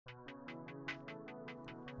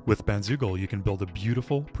With Bandzoogle, you can build a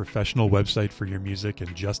beautiful, professional website for your music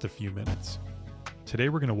in just a few minutes. Today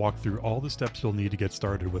we're going to walk through all the steps you'll need to get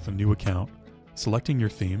started with a new account, selecting your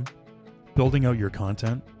theme, building out your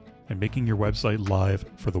content, and making your website live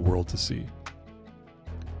for the world to see.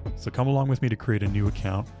 So come along with me to create a new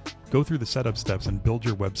account, go through the setup steps, and build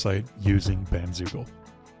your website using Bandzoogle.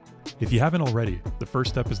 If you haven't already, the first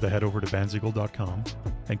step is to head over to bandzoogle.com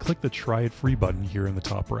and click the Try It Free button here in the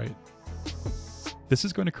top right. This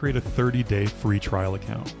is going to create a 30-day free trial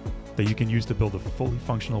account that you can use to build a fully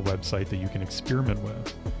functional website that you can experiment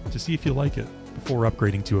with to see if you like it before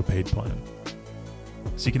upgrading to a paid plan.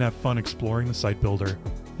 So you can have fun exploring the site builder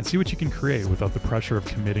and see what you can create without the pressure of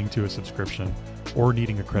committing to a subscription or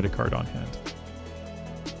needing a credit card on hand.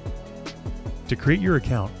 To create your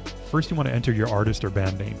account, first you want to enter your artist or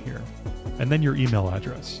band name here, and then your email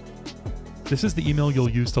address. This is the email you'll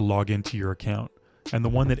use to log into your account, and the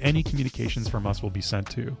one that any communications from us will be sent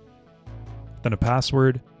to. Then a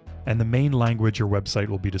password, and the main language your website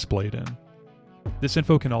will be displayed in. This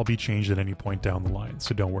info can all be changed at any point down the line,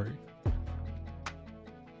 so don't worry.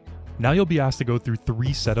 Now you'll be asked to go through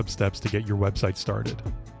 3 setup steps to get your website started.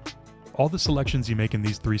 All the selections you make in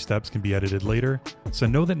these 3 steps can be edited later, so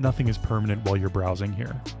know that nothing is permanent while you're browsing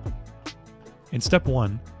here. In step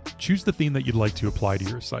 1, choose the theme that you'd like to apply to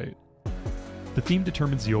your site. The theme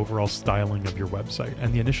determines the overall styling of your website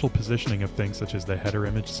and the initial positioning of things such as the header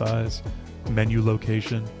image size, menu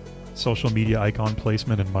location, social media icon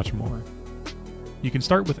placement, and much more. You can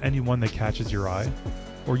start with any one that catches your eye,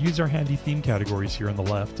 or use our handy theme categories here on the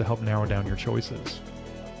left to help narrow down your choices.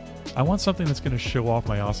 I want something that's going to show off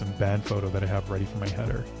my awesome band photo that I have ready for my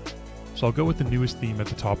header, so I'll go with the newest theme at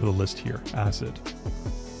the top of the list here, Acid.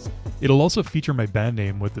 It'll also feature my band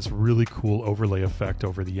name with this really cool overlay effect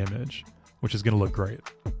over the image, which is going to look great.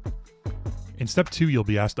 In step 2, you'll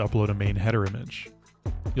be asked to upload a main header image.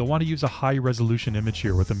 You'll want to use a high resolution image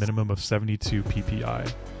here with a minimum of 72 ppi,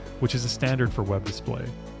 which is a standard for web display.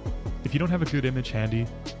 If you don't have a good image handy,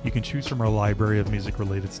 you can choose from our library of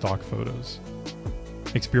music-related stock photos.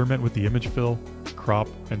 Experiment with the image fill, crop,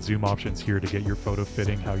 and zoom options here to get your photo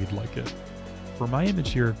fitting how you'd like it. For my image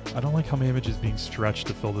here, I don't like how my image is being stretched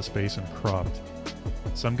to fill the space and cropped.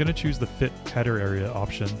 So I'm going to choose the Fit Header Area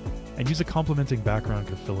option and use a complementing background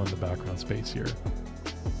to fill in the background space here.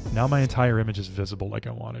 Now my entire image is visible like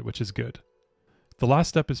I want it, which is good. The last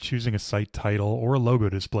step is choosing a site title or a logo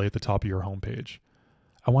to display at the top of your homepage.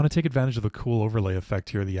 I want to take advantage of the cool overlay effect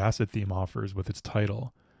here the Acid theme offers with its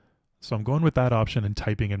title. So I'm going with that option and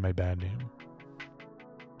typing in my band name.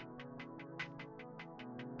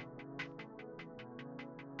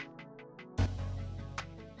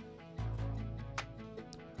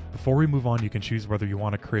 Before we move on, you can choose whether you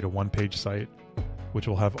want to create a one-page site, which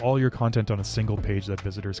will have all your content on a single page that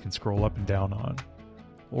visitors can scroll up and down on,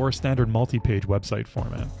 or a standard multi-page website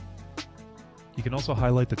format. You can also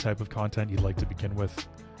highlight the type of content you'd like to begin with,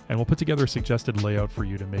 and we'll put together a suggested layout for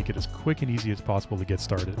you to make it as quick and easy as possible to get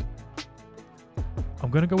started.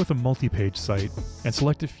 I'm going to go with a multi-page site and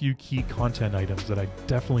select a few key content items that I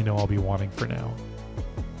definitely know I'll be wanting for now.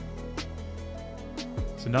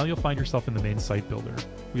 So now you'll find yourself in the main site builder,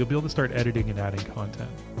 where you'll be able to start editing and adding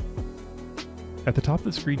content. At the top of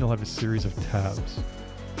the screen, you'll have a series of tabs.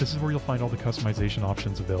 This is where you'll find all the customization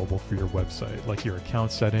options available for your website, like your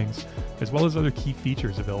account settings, as well as other key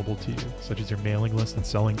features available to you, such as your mailing list and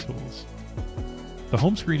selling tools. The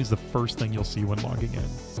home screen is the first thing you'll see when logging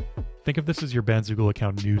in. Think of this as your Bandzoogle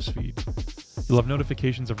account newsfeed. You'll have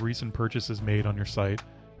notifications of recent purchases made on your site,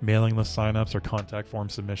 mailing list signups, or contact form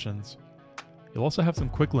submissions. You'll also have some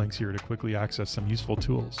quick links here to quickly access some useful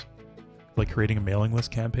tools, like creating a mailing list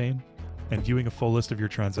campaign and viewing a full list of your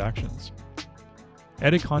transactions.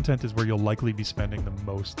 Edit content is where you'll likely be spending the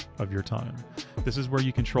most of your time. This is where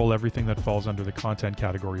you control everything that falls under the content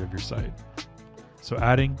category of your site. So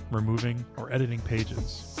adding, removing, or editing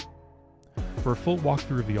pages. For a full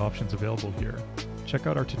walkthrough of the options available here, check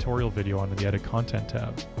out our tutorial video under the Edit Content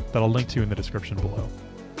tab that I'll link to in the description below.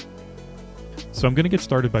 So I'm going to get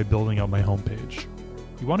started by building out my homepage.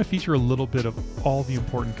 You want to feature a little bit of all the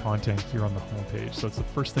important content here on the homepage, so it's the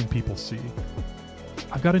first thing people see.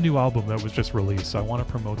 I've got a new album that was just released, so I want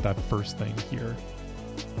to promote that first thing here.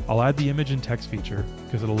 I'll add the image and text feature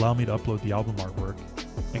because it'll allow me to upload the album artwork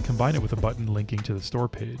and combine it with a button linking to the store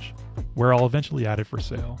page, where I'll eventually add it for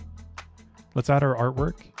sale. Let's add our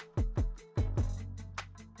artwork.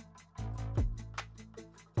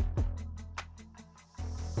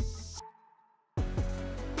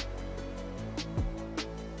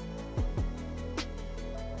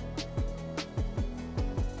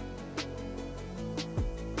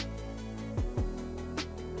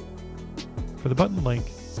 For the button link,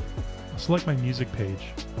 select my music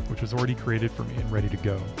page, which was already created for me and ready to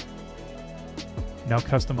go. Now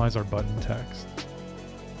customize our button text.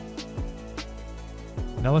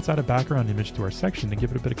 Now let's add a background image to our section to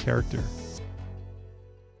give it a bit of character.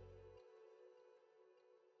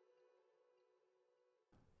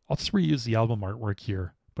 I'll just reuse the album artwork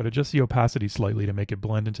here, but adjust the opacity slightly to make it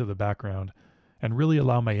blend into the background and really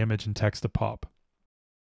allow my image and text to pop.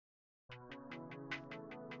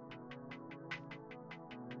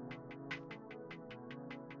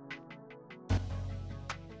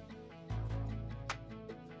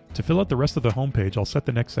 To fill out the rest of the homepage, I'll set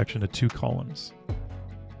the next section to 2 columns.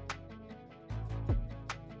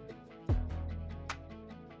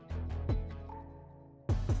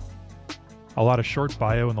 I'll add a short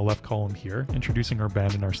bio in the left column here, introducing our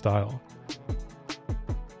band and our style.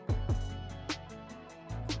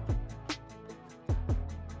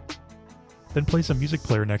 Then place a music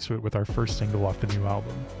player next to it with our first single off the new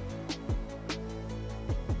album.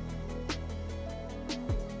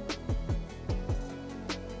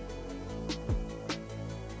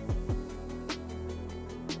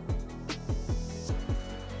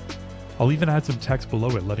 I'll even add some text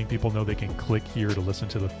below it, letting people know they can click here to listen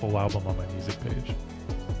to the full album on my music page.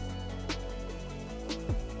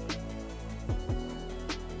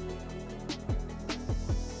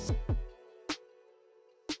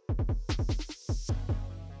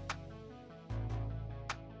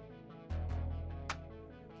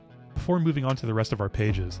 Before moving on to the rest of our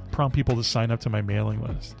pages, prompt people to sign up to my mailing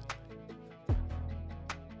list.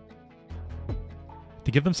 To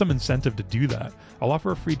give them some incentive to do that, I'll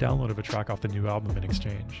offer a free download of a track off the new album in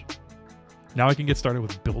exchange. Now I can get started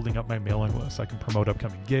with building up my mailing list. I can promote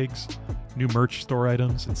upcoming gigs, new merch store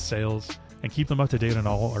items, and sales, and keep them up to date on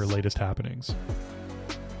all our latest happenings.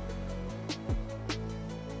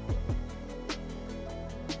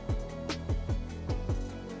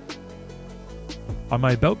 On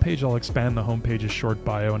my About page, I'll expand the homepage's short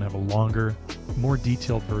bio and have a longer, more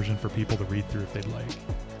detailed version for people to read through if they'd like.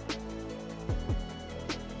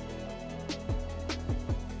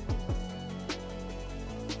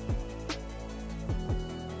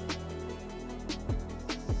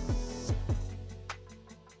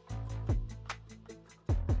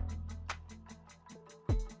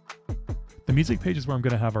 The music page is where I'm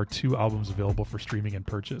going to have our 2 albums available for streaming and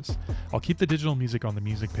purchase. I'll keep the digital music on the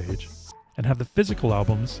music page, and have the physical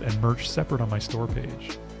albums and merch separate on my store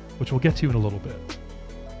page, which we'll get to in a little bit.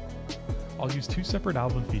 I'll use 2 separate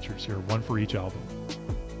album features here, one for each album.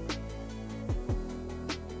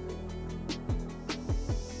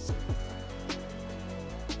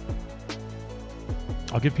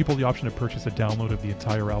 I'll give people the option to purchase a download of the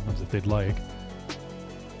entire albums if they'd like.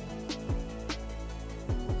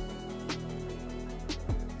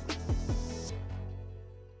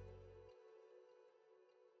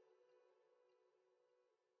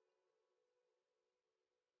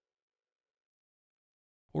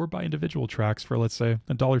 Or buy individual tracks for, let's say,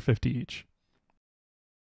 $1.50 each.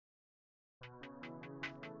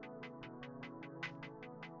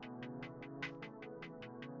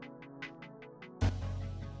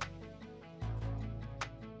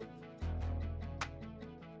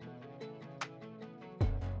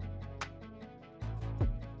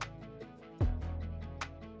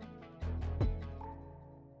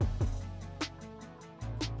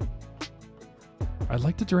 I'd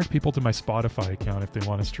like to direct people to my Spotify account if they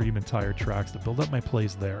want to stream entire tracks to build up my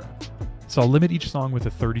plays there. So I'll limit each song with a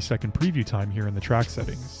 30-second preview time here in the track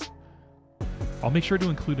settings. I'll make sure to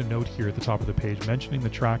include a note here at the top of the page mentioning the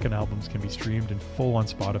track and albums can be streamed in full on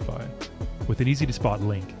Spotify, with an easy-to-spot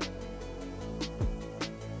link.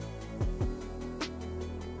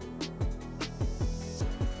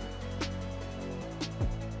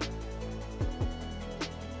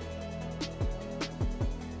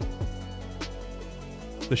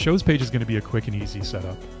 The shows page is going to be a quick and easy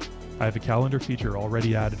setup. I have a calendar feature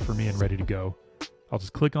already added for me and ready to go. I'll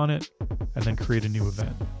just click on it and then create a new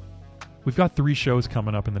event. We've got 3 shows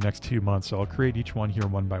coming up in the next 2 months, so I'll create each one here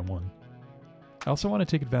one by one. I also want to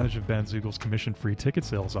take advantage of Bandzoogle's commission-free ticket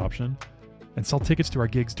sales option and sell tickets to our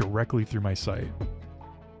gigs directly through my site,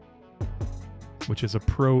 which is a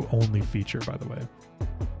pro-only feature, by the way.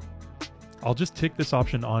 I'll just tick this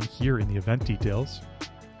option on here in the event details,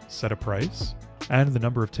 set a price, and the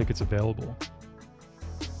number of tickets available.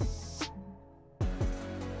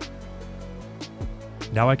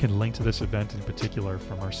 Now I can link to this event in particular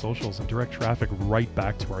from our socials and direct traffic right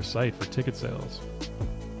back to our site for ticket sales.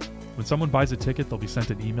 When someone buys a ticket, they'll be sent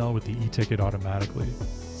an email with the e-ticket automatically.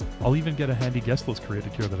 I'll even get a handy guest list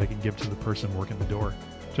created here that I can give to the person working the door,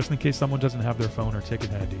 just in case someone doesn't have their phone or ticket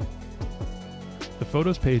handy. The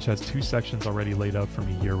photos page has 2 sections already laid out for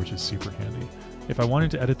me here, which is super handy. If I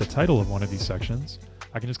wanted to edit the title of one of these sections,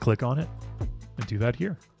 I can just click on it and do that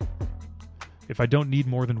here. If I don't need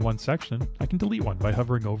more than one section, I can delete one by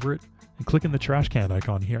hovering over it and clicking the trash can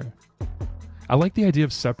icon here. I like the idea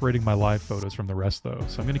of separating my live photos from the rest though,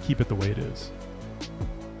 so I'm going to keep it the way it is.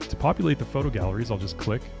 To populate the photo galleries, I'll just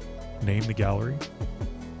click, name the gallery,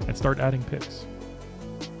 and start adding pics.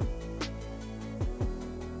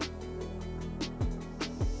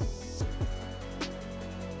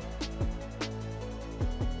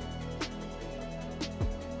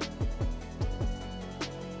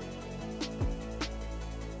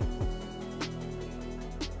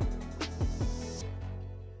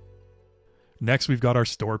 Next, we've got our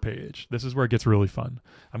store page. This is where it gets really fun.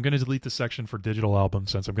 I'm going to delete the section for digital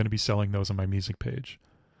albums since I'm going to be selling those on my music page.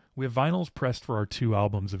 We have vinyls pressed for our 2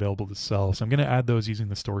 albums available to sell, so I'm going to add those using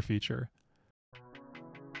the store feature.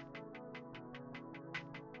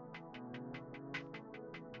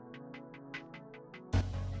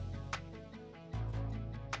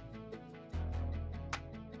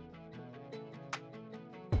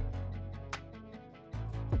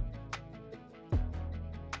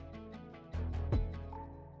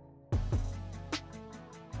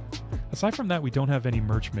 Aside from that, we don't have any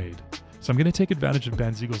merch made, so I'm going to take advantage of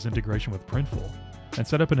Bandzoogle's integration with Printful and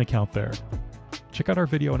set up an account there. Check out our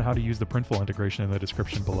video on how to use the Printful integration in the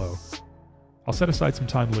description below. I'll set aside some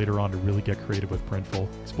time later on to really get creative with Printful,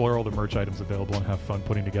 explore all the merch items available, and have fun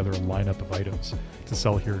putting together a lineup of items to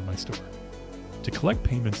sell here in my store. To collect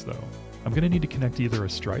payments though, I'm going to need to connect either a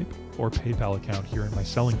Stripe or PayPal account here in my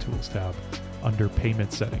Selling Tools tab under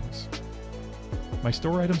Payment Settings. My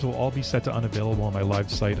store items will all be set to unavailable on my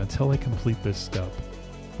live site until I complete this step,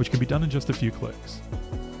 which can be done in just a few clicks.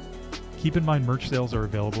 Keep in mind merch sales are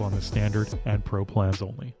available on the standard and pro plans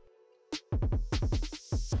only.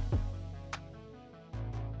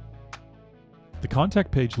 The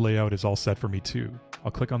contact page layout is all set for me too.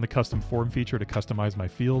 I'll click on the custom form feature to customize my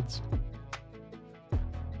fields.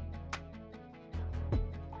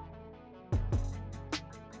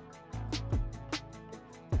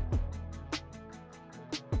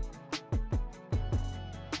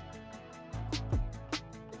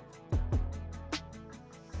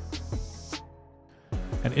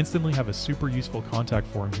 And instantly have a super useful contact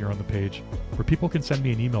form here on the page where people can send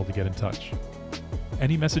me an email to get in touch.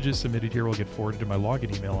 Any messages submitted here will get forwarded to my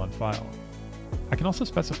login email on file. I can also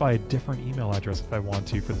specify a different email address if I want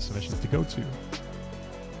to for the submissions to go to.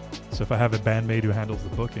 So if I have a bandmate who handles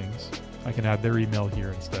the bookings, I can add their email here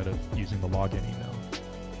instead of using the login email.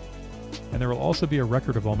 And there will also be a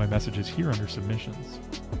record of all my messages here under submissions.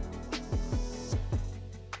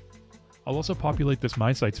 I'll also populate this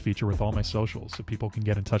My Sites feature with all my socials so people can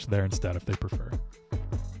get in touch there instead if they prefer.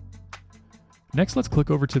 Next, let's click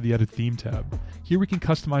over to the Edit Theme tab. Here we can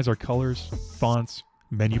customize our colors, fonts,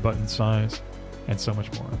 menu button size, and so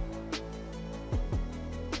much more.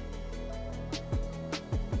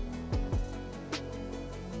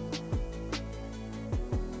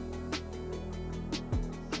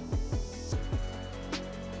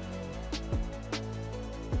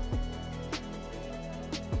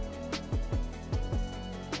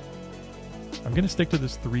 I'm going to stick to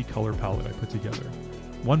this 3-color palette I put together.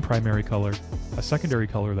 One primary color, a secondary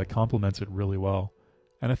color that complements it really well,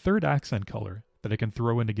 and a third accent color that I can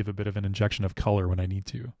throw in to give a bit of an injection of color when I need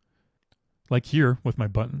to. Like here with my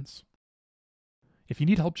buttons. If you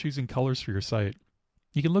need help choosing colors for your site,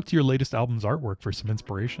 you can look to your latest album's artwork for some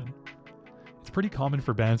inspiration. It's pretty common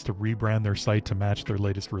for bands to rebrand their site to match their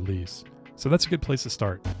latest release, so that's a good place to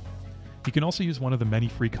start. You can also use one of the many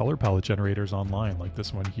free color palette generators online like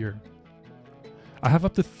this one here. I have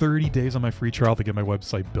up to 30 days on my free trial to get my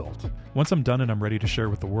website built. Once I'm done and I'm ready to share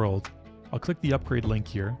with the world, I'll click the upgrade link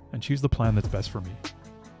here and choose the plan that's best for me.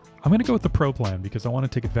 I'm going to go with the Pro plan because I want to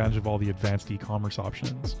take advantage of all the advanced e-commerce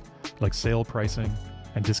options, like sale pricing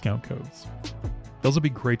and discount codes. Those will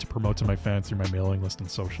be great to promote to my fans through my mailing list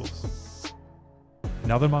and socials.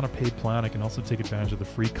 Now that I'm on a paid plan, I can also take advantage of the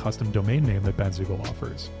free custom domain name that Bandzoogle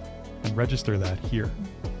offers, and register that here.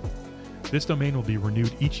 This domain will be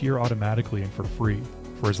renewed each year automatically and for free,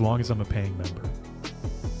 for as long as I'm a paying member.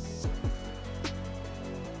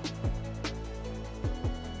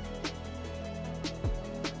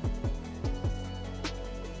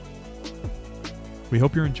 We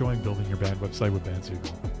hope you're enjoying building your band website with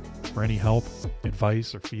Bandzoogle. For any help,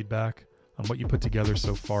 advice, or feedback on what you put together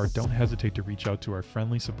so far, don't hesitate to reach out to our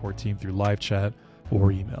friendly support team through live chat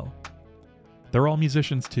or email. They're all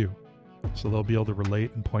musicians too, so they'll be able to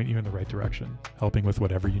relate and point you in the right direction, helping with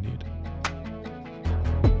whatever you need.